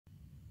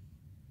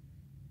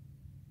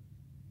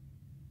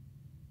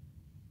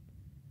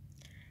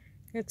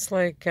It's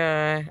like,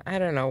 I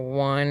don't know,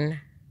 1,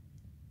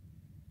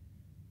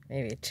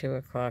 maybe 2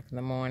 o'clock in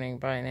the morning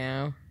by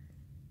now.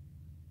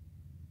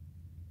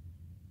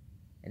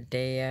 A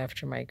day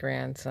after my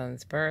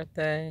grandson's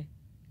birthday.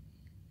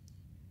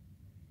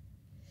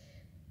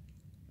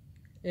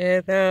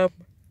 And, I'm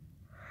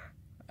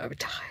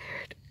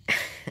tired.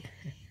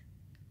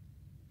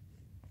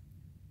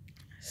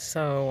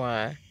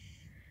 So,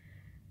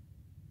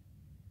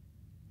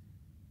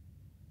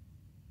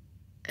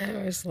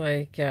 it was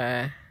like,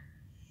 I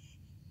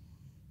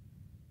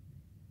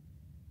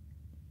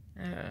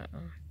don't know,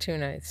 2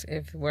 nights.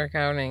 If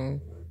workouting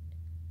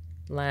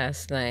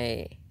last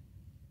night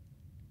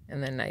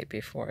and the night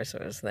before, so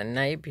it was the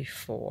night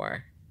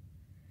before,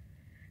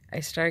 I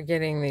started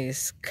getting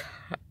these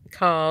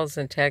calls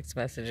and text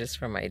messages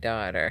from my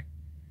daughter,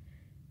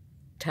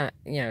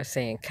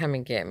 saying, come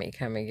and get me,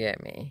 come and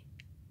get me.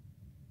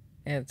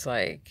 And it's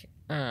like,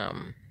 I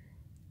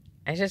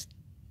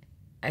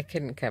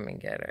couldn't come and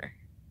get her.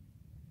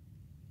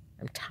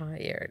 I'm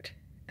tired,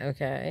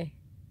 okay?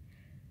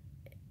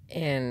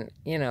 And,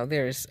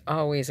 there's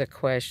always a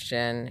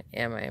question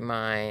in my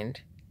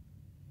mind.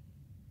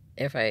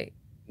 If I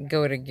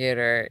go to get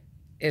her,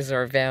 is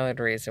there a valid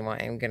reason why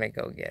I'm going to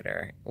go get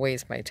her?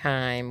 Waste my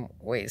time,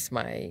 waste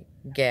my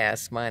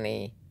gas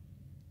money,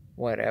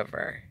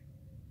 whatever.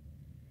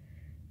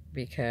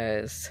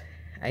 Because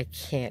I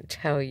can't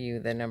tell you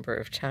the number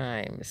of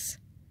times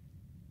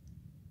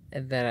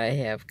that I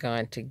have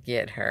gone to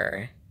get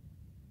her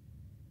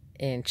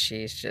and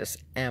she's just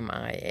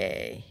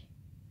MIA,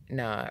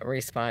 not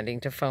responding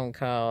to phone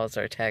calls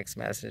or text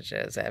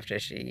messages after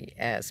she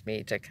asked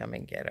me to come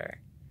and get her.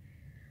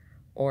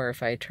 Or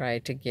if I try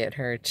to get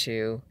her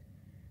to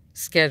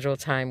schedule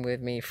time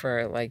with me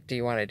for, like, do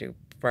you want to do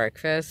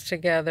breakfast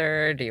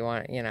together? Do you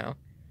want,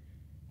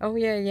 oh,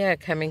 yeah,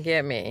 come and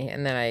get me.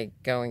 And then I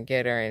go and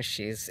get her and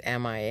she's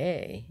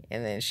MIA.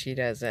 And then she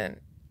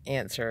doesn't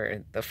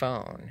answer the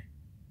phone.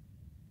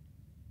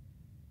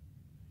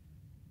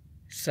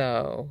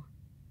 So,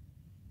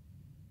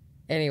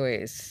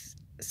 anyways,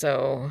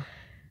 so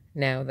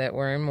now that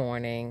we're in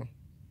mourning,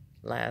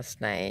 last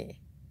night,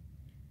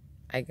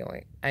 I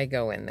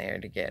go in there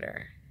to get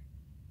her.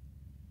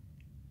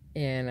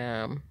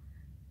 And,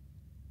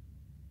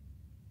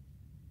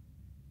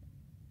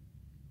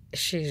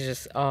 she's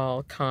just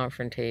all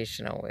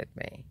confrontational with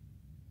me.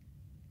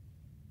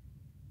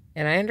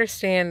 And I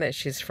understand that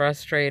she's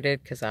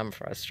frustrated because I'm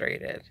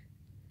frustrated.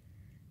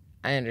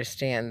 I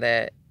understand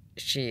that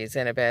she's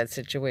in a bad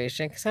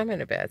situation because I'm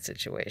in a bad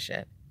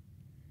situation.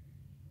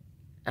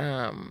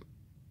 I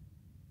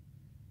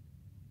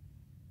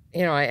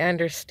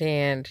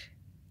understand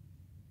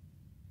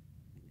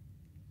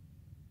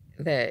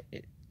that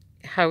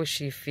how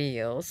she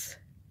feels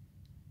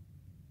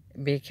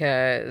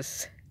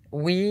because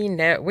we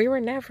were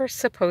never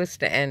supposed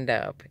to end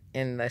up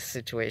in the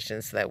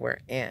situations that we're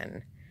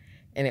in.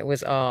 And it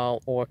was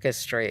all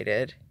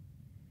orchestrated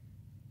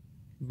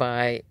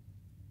by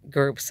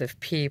groups of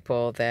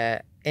people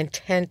that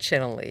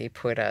intentionally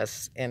put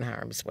us in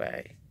harm's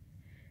way.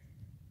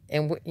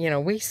 And,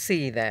 we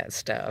see that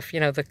stuff.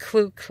 The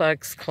Ku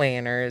Klux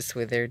Klanners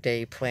with their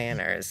day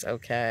planners,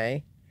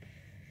 okay?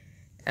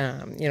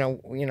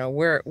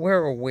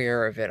 We're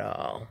aware of it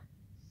all.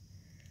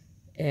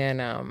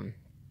 And,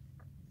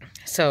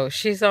 so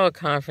she's all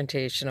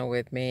confrontational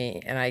with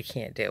me, and I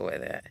can't deal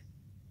with it.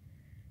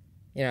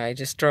 I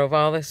just drove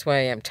all this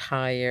way. I'm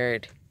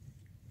tired,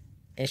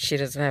 and she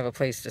doesn't have a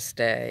place to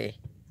stay.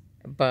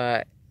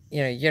 But,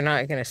 you're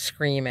not going to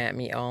scream at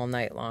me all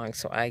night long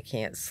so I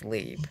can't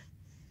sleep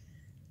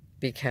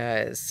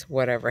because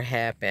whatever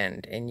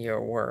happened in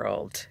your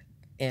world,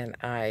 and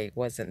I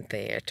wasn't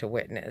there to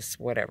witness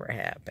whatever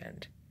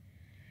happened.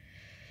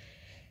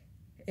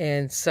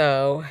 And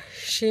so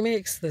she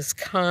makes this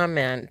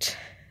comment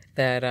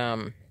that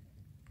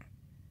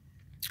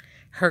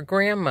her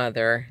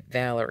grandmother,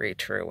 Valerie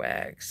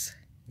Truax,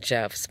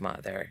 Jeff's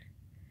mother,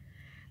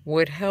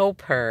 would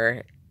help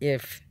her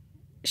if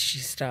she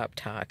stopped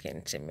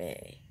talking to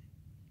me.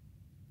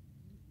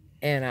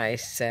 And I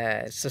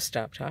said, so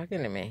stop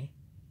talking to me.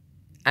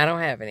 I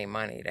don't have any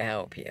money to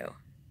help you.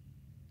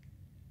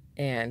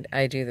 And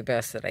I do the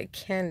best that I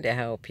can to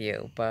help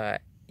you.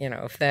 But,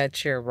 if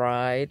that's your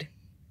ride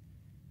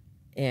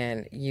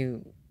and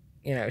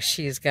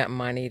she's got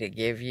money to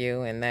give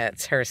you and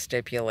that's her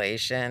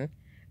stipulation,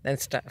 then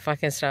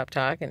fucking stop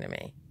talking to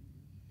me.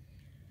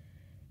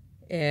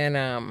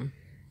 And,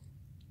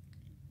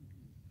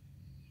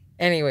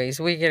 anyways,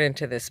 we get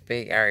into this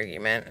big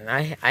argument and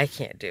I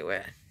can't do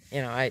it.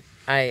 I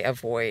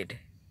avoid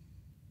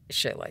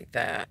shit like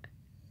that.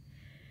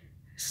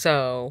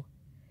 So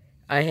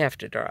I have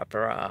to drop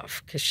her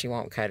off because she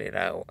won't cut it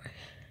out.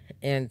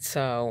 And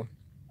so,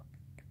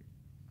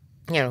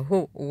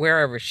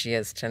 wherever she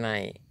is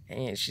tonight,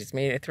 and she's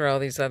made it through all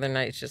these other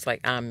nights, just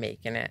like, I'm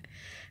making it.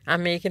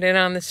 I'm making it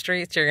on the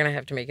streets. You're going to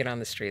have to make it on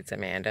the streets,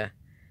 Amanda.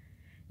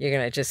 You're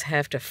going to just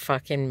have to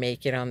fucking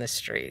make it on the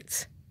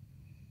streets.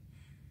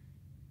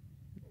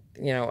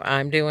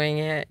 I'm doing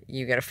it,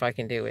 you gotta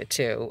fucking do it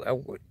too.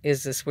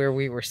 Is this where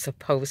we were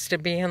supposed to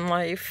be in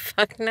life?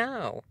 Fuck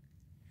no.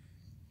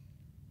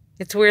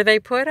 It's where they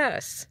put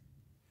us.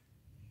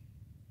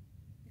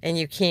 And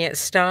you can't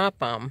stop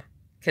them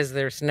because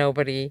there's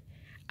nobody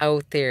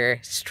out there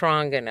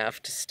strong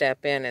enough to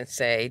step in and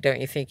say,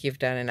 don't you think you've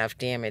done enough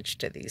damage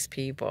to these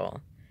people?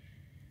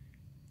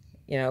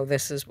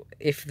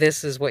 If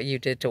this is what you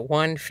did to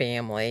one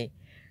family,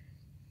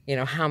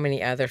 how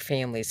many other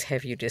families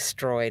have you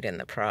destroyed in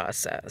the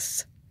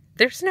process?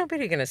 There's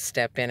nobody going to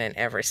step in and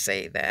ever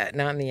say that,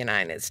 not in the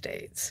United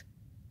States.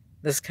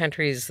 This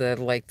country is the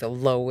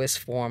lowest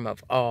form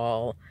of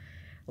all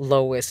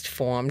lowest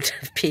formed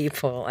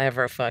people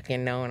ever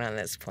fucking known on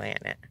this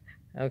planet.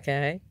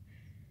 Okay?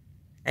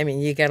 I mean,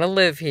 you gotta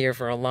live here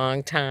for a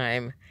long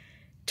time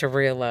to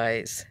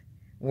realize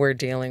we're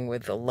dealing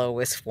with the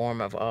lowest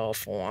form of all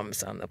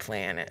forms on the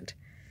planet.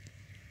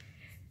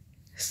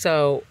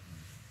 So,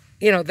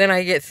 then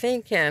I get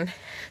thinking,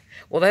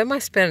 well, that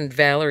must have been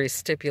Valerie's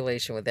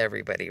stipulation with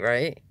everybody,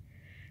 right?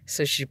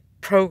 So she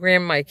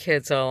programmed my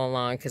kids all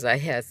along because I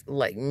had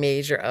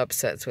major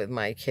upsets with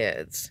my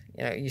kids.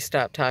 You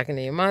stop talking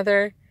to your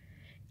mother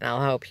and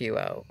I'll help you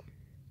out.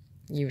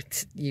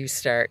 You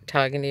start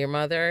talking to your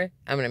mother,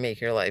 I'm going to make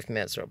your life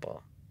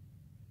miserable.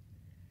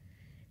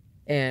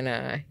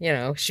 And,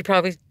 she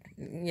probably,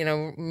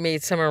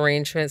 made some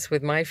arrangements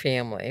with my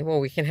family. Well,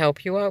 we can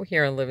help you out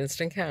here in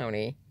Livingston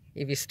County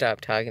if you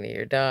stop talking to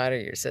your daughter,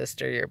 your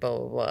sister, your blah,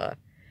 blah, blah.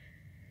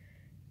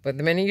 But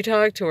the minute you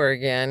talk to her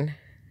again,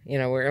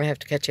 we're going to have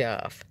to cut you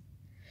off.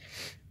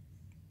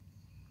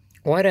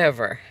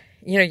 Whatever.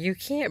 You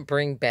can't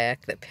bring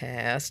back the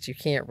past. You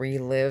can't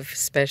relive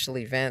special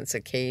events,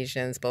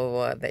 occasions, blah, blah,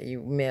 blah, that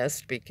you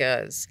missed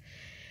because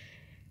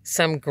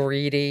some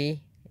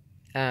greedy,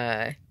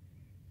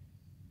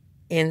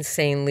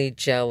 insanely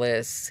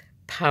jealous,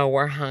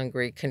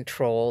 power-hungry,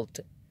 controlled,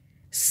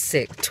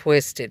 sick,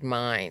 twisted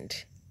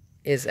mind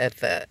is at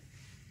the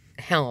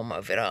helm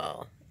of it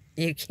all.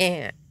 You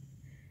can't.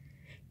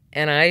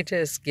 And I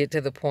just get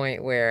to the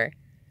point where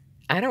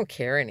I don't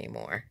care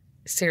anymore.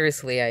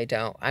 Seriously, I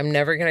don't. I'm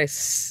never gonna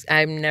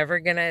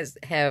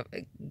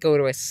go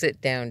to a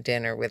sit-down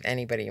dinner with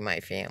anybody in my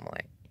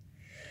family.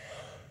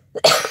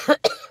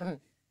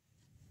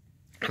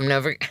 I'm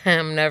never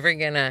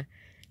gonna,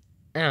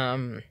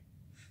 I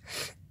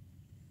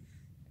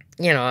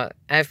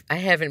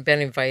haven't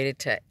been invited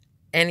to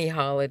any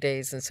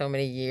holidays in so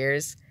many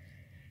years.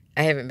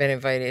 I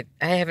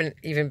haven't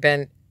even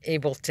been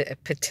able to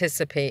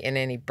participate in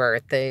any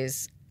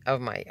birthdays of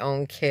my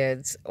own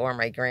kids or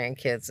my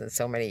grandkids in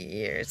so many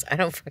years. I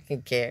don't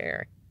fucking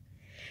care.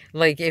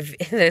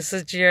 If this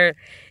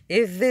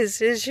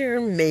is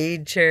your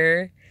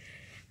major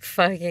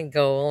fucking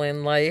goal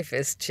in life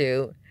is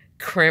to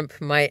crimp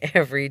my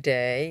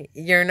everyday,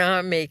 you're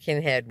not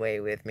making headway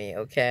with me,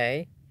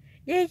 okay?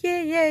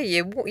 Yeah,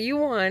 you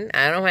won.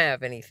 I don't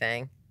have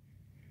anything.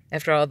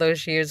 After all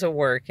those years of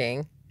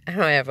working, I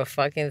don't have a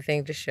fucking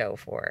thing to show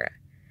for it.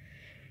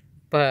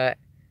 But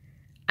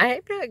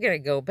I'm not going to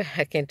go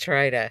back and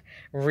try to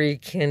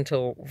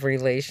rekindle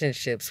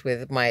relationships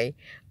with my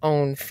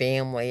own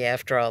family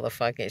after all the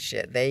fucking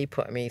shit they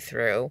put me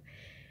through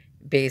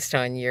based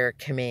on your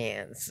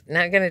commands.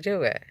 Not going to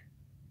do it.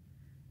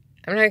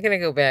 I'm not going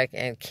to go back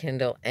and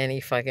kindle any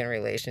fucking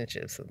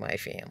relationships with my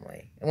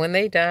family. And when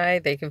they die,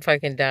 they can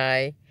fucking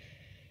die.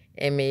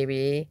 And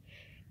maybe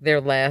their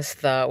last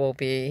thought will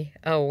be,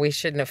 oh, we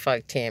shouldn't have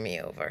fucked Tammy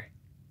over.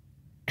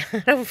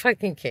 I don't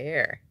fucking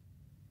care.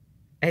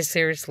 I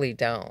seriously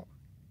don't.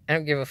 I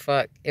don't give a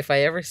fuck if I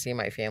ever see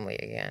my family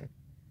again.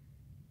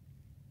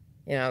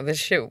 This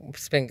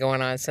shit's been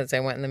going on since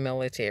I went in the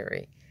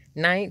military.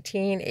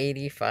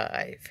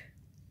 1985.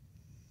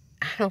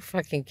 I don't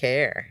fucking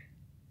care.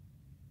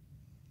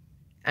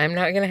 I'm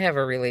not going to have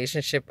a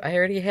relationship. I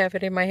already have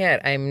it in my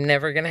head. I'm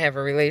never going to have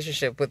a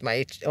relationship with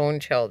my own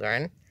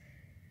children.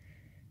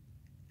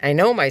 I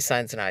know my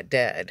son's not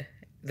dead.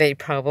 They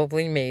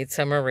probably made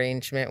some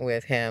arrangement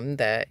with him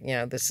that,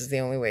 this is the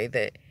only way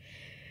that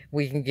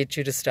we can get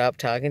you to stop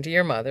talking to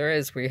your mother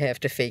is we have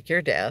to fake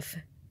your death.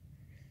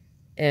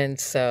 And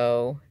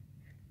so,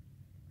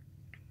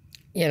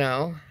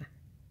 I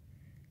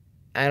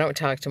don't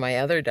talk to my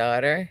other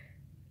daughter.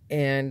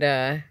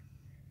 And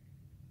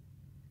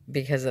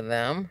because of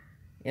them,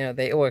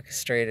 they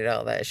orchestrated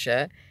all that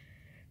shit.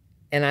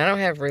 And I don't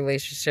have a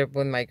relationship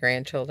with my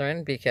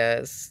grandchildren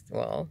because,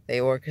 well, they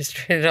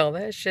orchestrated all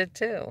that shit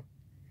too.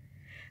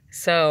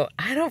 So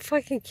I don't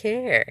fucking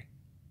care.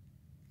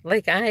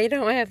 I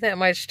don't have that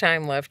much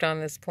time left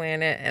on this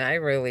planet, and I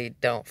really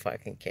don't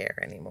fucking care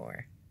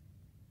anymore.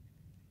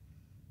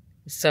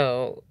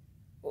 So,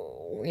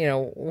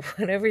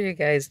 whatever you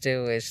guys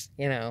do is,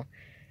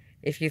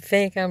 if you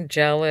think I'm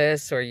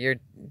jealous or you're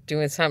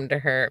doing something to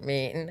hurt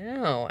me,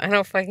 no, I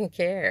don't fucking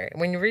care.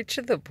 When you reach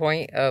to the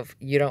point of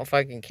you don't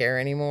fucking care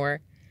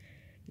anymore,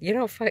 you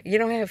don't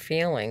have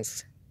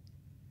feelings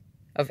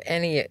of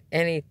any of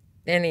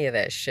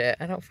that shit.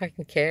 I don't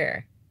fucking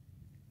care.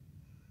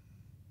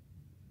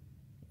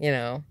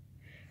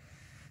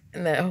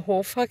 And that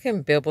whole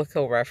fucking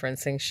biblical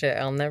referencing shit,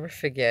 I'll never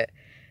forget.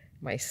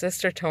 My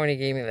sister Tony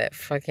gave me that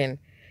fucking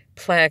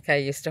plaque I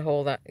used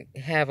to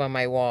have on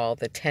my wall,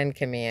 the 10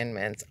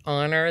 Commandments.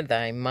 Honor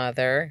thy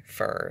mother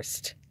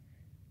first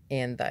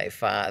and thy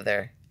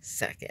father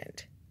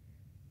second.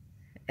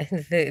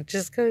 And it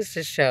just goes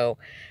to show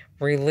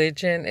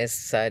religion is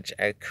such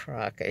a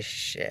crock of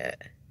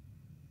shit.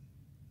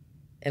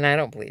 And I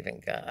don't believe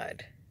in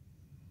God.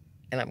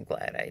 And I'm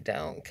glad I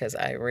don't, because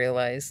I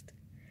realized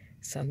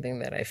something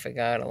that I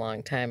forgot a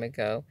long time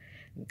ago.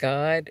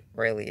 God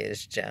really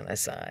is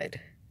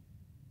genocide.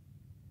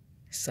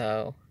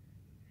 So,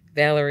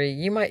 Valerie,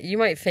 you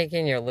might think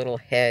in your little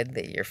head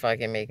that you're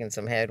fucking making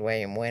some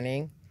headway and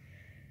winning.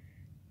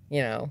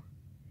 You know,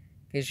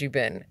 because you've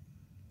been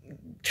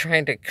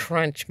trying to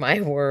crunch my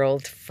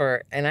world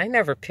and I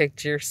never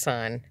picked your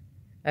son,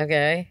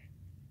 okay?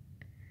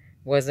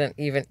 Wasn't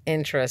even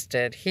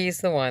interested. He's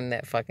the one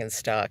that fucking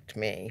stalked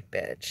me,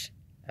 bitch,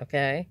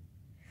 okay?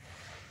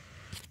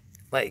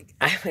 Like,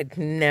 I would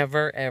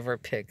never, ever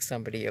pick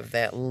somebody of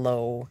that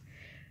low.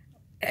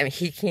 I mean,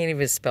 he can't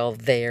even spell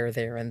there,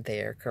 and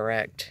there,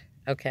 correct?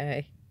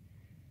 Okay?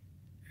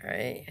 All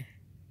right?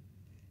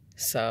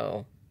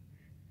 So,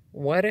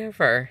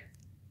 whatever.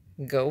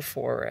 Go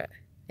for it.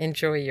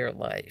 Enjoy your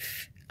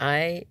life.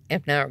 I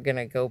am not going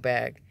to go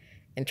back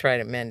and try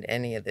to mend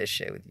any of this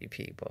shit with you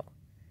people.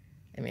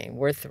 I mean,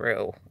 we're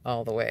through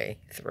all the way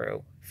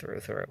through.